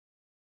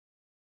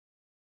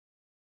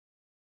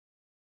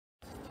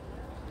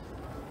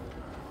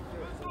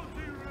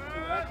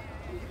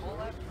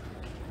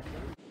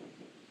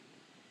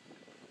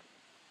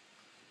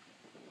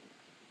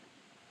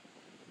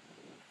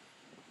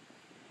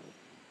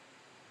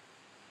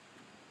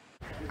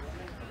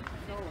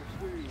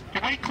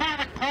Can we clear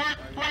the court,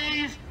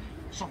 please?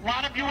 So a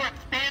lot of you are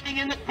standing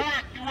in the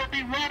court. You will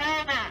be run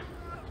over.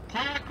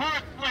 Clear the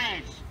court,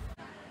 please.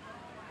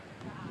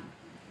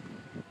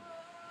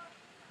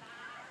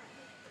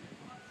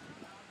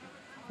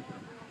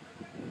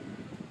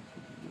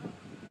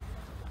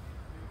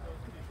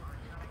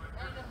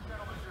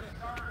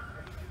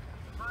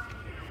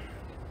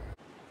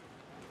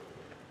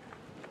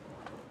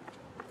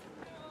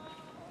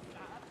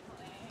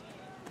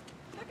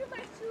 Look at my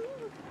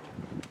shoes.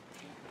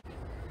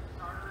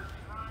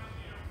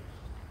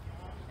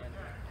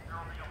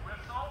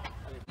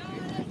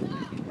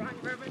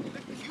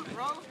 Cute,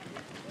 bro.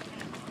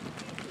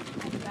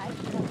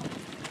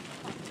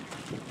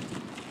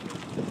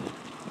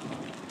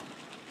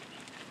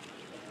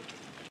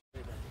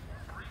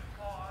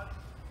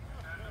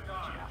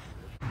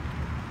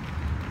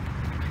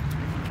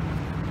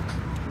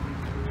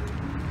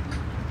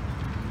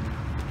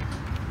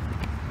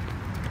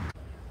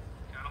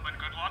 Gentlemen,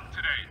 good luck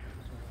today.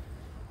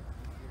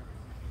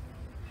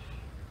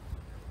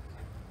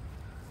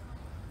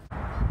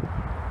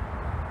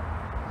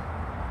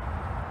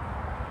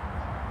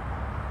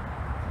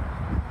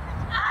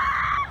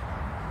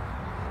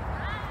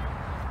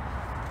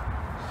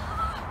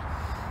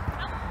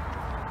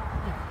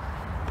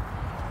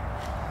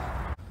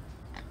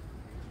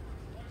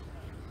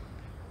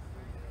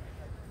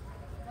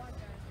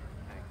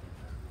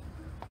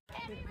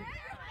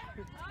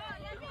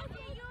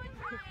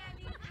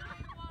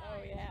 Oh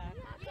yeah.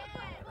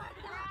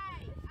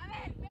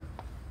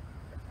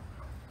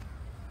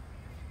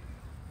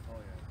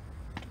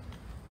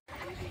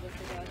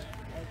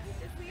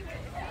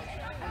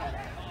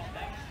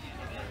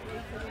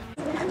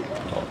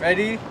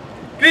 Ready?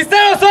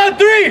 Cristiano's on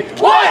 3! 1, 2,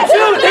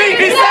 3,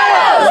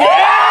 Cristiano!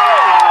 Yeah!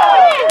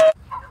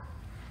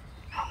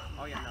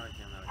 Oh yeah,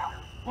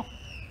 no.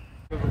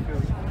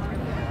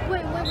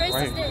 Wait, what race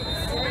is this?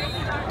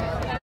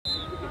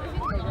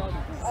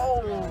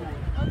 Oh!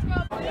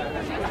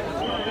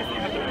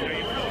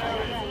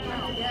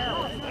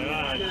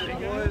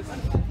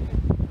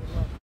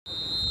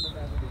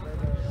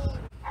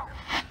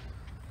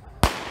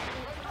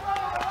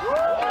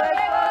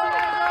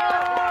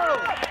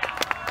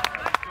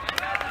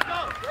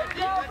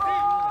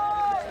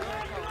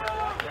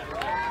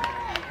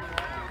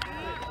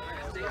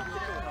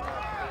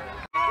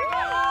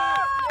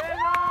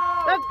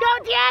 Let's go,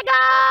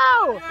 Diego!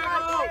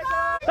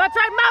 That's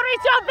right,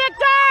 Mauricio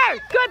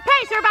Victor! Good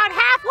pace, you're about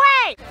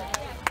halfway!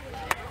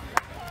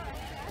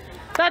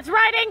 That's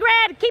right,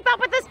 Ingrid! Keep up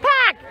with this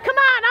pack! Come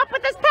on, up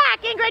with this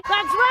pack, Ingrid!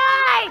 That's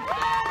right!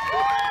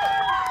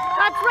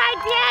 That's right,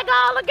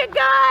 Diego! Looking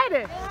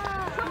good!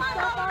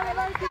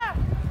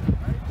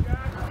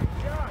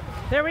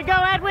 There we go,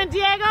 Edwin,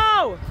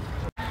 Diego!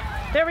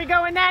 There we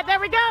go, Annette! There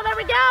we go, there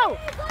we go!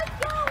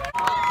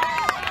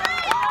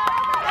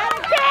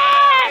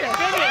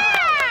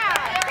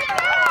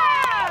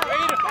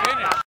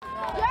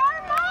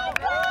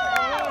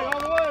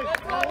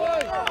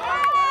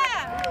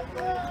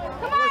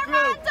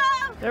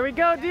 There we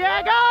go,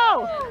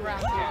 Diego!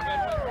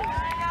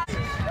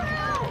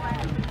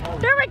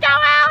 Here we go,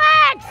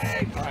 Alex!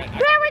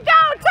 There we go!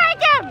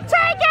 Take him!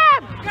 Take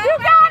him! You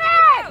got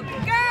it!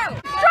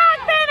 Strong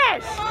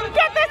finish!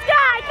 Get this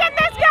guy! Get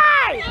this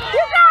guy!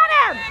 You got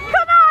him!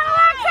 Come on,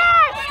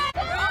 Alexis!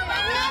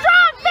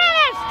 Strong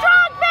finish!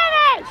 Strong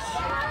finish!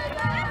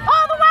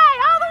 All the way!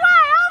 All the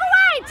way! All the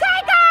way!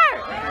 Take her!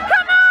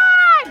 Come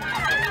on!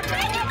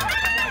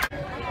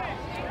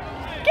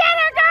 Get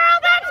her, girl!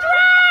 That's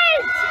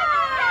right!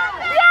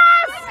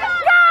 Yes!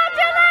 Go,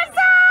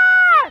 Jalissa!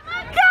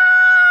 Go!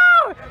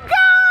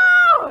 Go!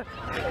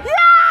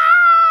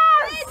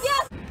 Yes!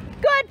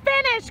 Good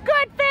finish!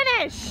 Good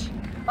finish!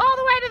 All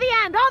the way to the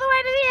end! All the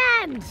way to the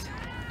end!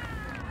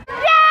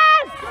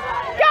 Yes!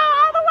 Go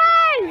all the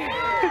way!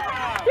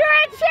 You're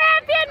a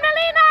champion,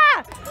 Melina!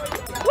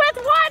 With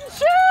one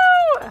shoe!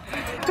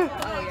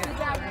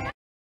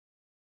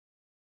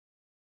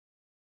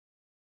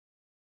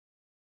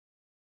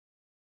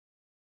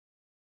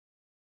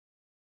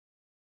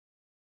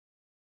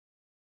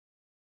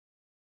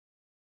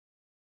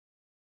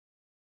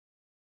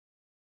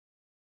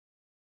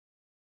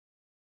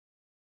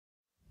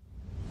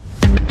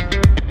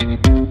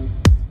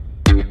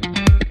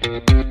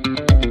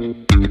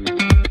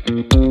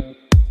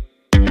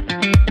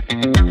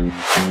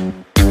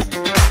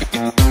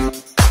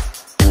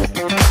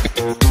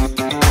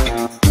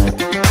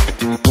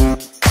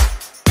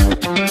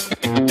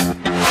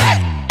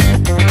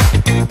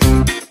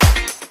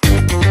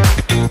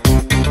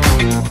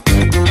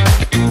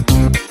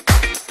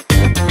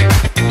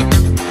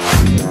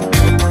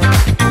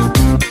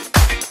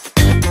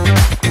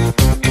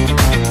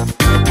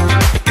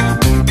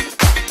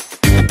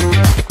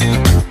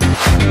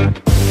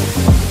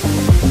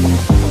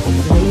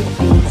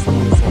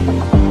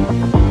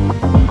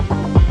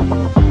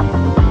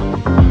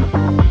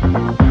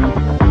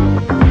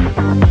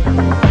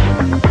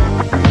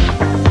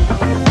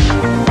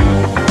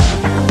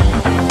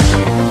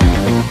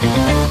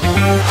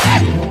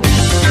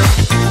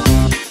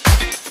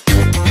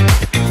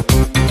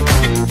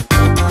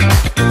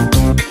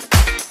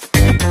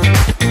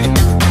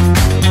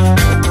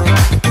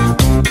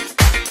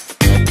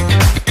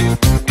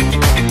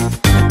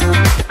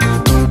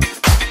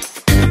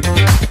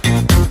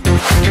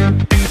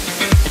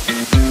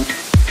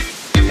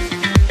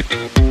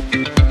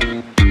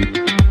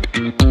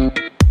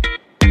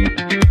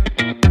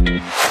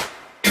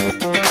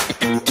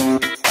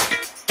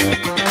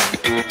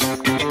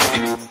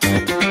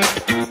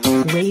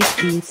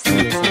 Beats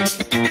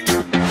Music.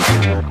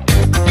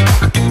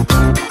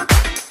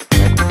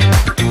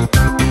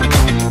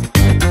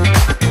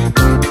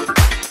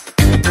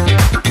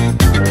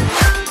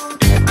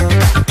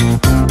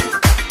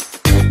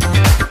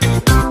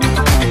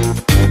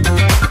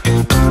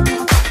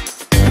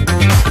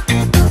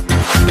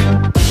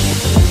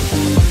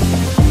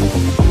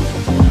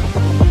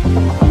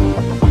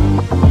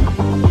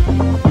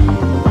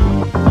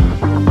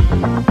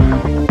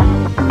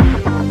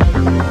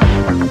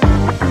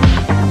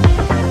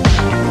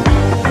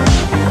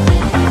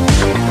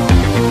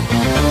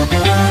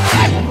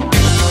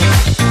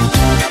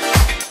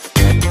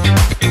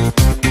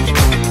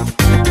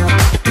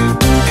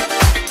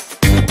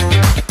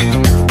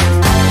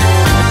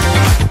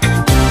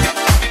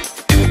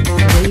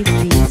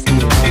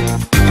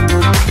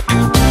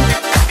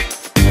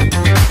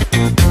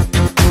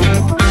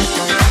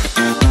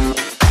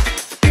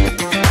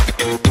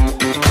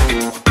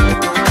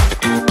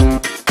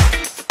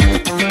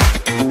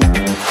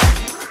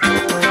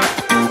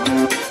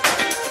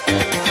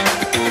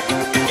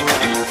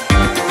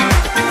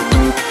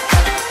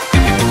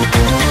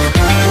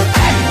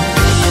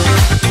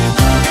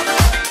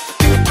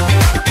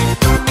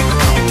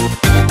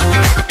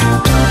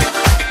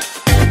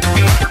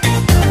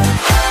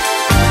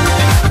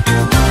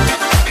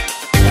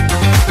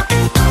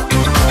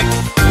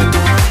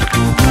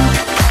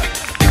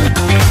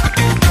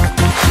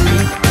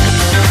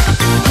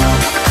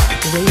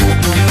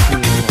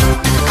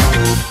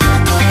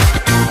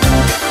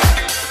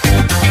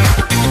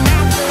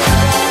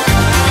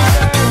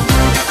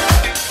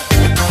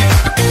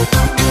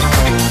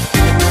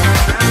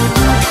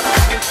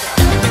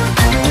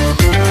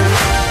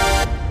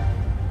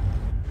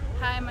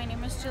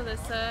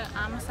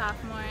 I'm a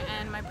sophomore,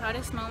 and my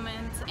proudest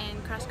moment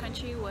in cross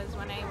country was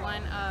when I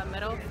won a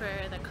medal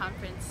for the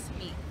conference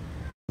meet.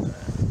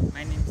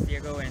 My name is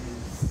Diego, and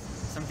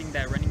something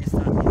that running has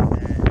taught me is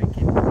that I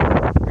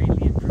can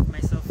greatly improve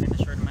myself in a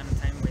short amount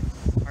of time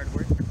with hard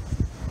work.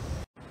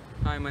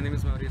 Hi, my name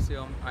is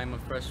Mauricio. I'm a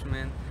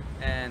freshman,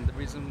 and the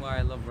reason why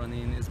I love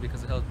running is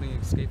because it helps me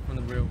escape from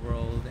the real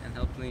world and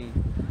helps me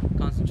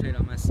concentrate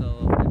on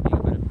myself and being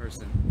a better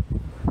person.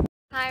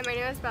 Hi, my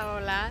name is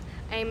Paola.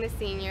 I am a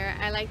senior.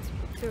 I like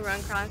to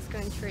run cross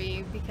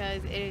country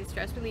because it is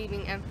stress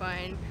relieving and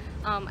fun.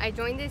 I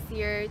joined this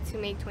year to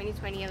make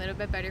 2020 a little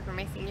bit better for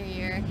my senior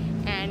year,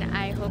 and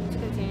I hope to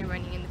continue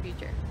running in the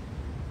future.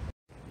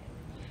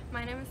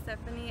 My name is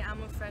Stephanie.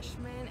 I'm a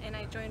freshman, and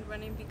I joined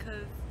running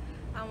because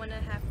I want to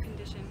have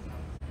condition.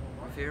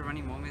 My favorite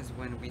running moment is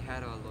when we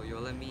had a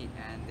Loyola meet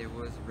and there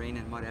was rain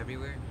and mud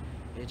everywhere.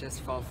 It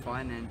just felt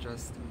fun and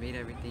just made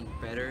everything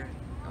better.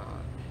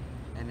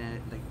 And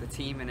then like the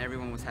team and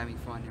everyone was having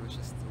fun. It was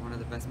just one of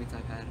the best meets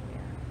I've had.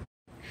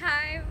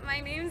 Hi, my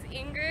name's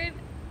Ingrid.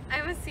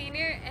 I'm a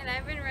senior and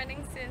I've been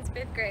running since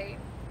 5th grade.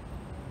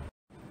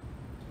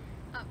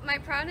 My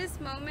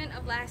proudest moment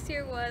of last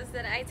year was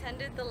that I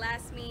attended the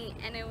last meet,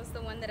 and it was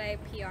the one that I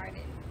PR'd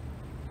in.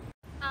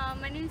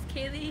 My name is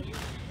Kaylee.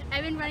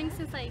 I've been running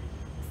since like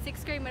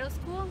 6th grade middle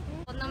school.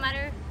 Well, no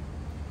matter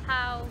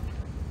how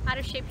out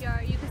of shape you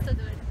are, you can still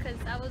do it, because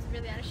I was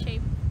really out of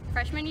shape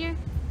freshman year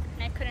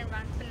and I couldn't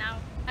run, but now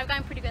I've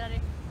gotten pretty good at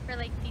it, or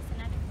like decent.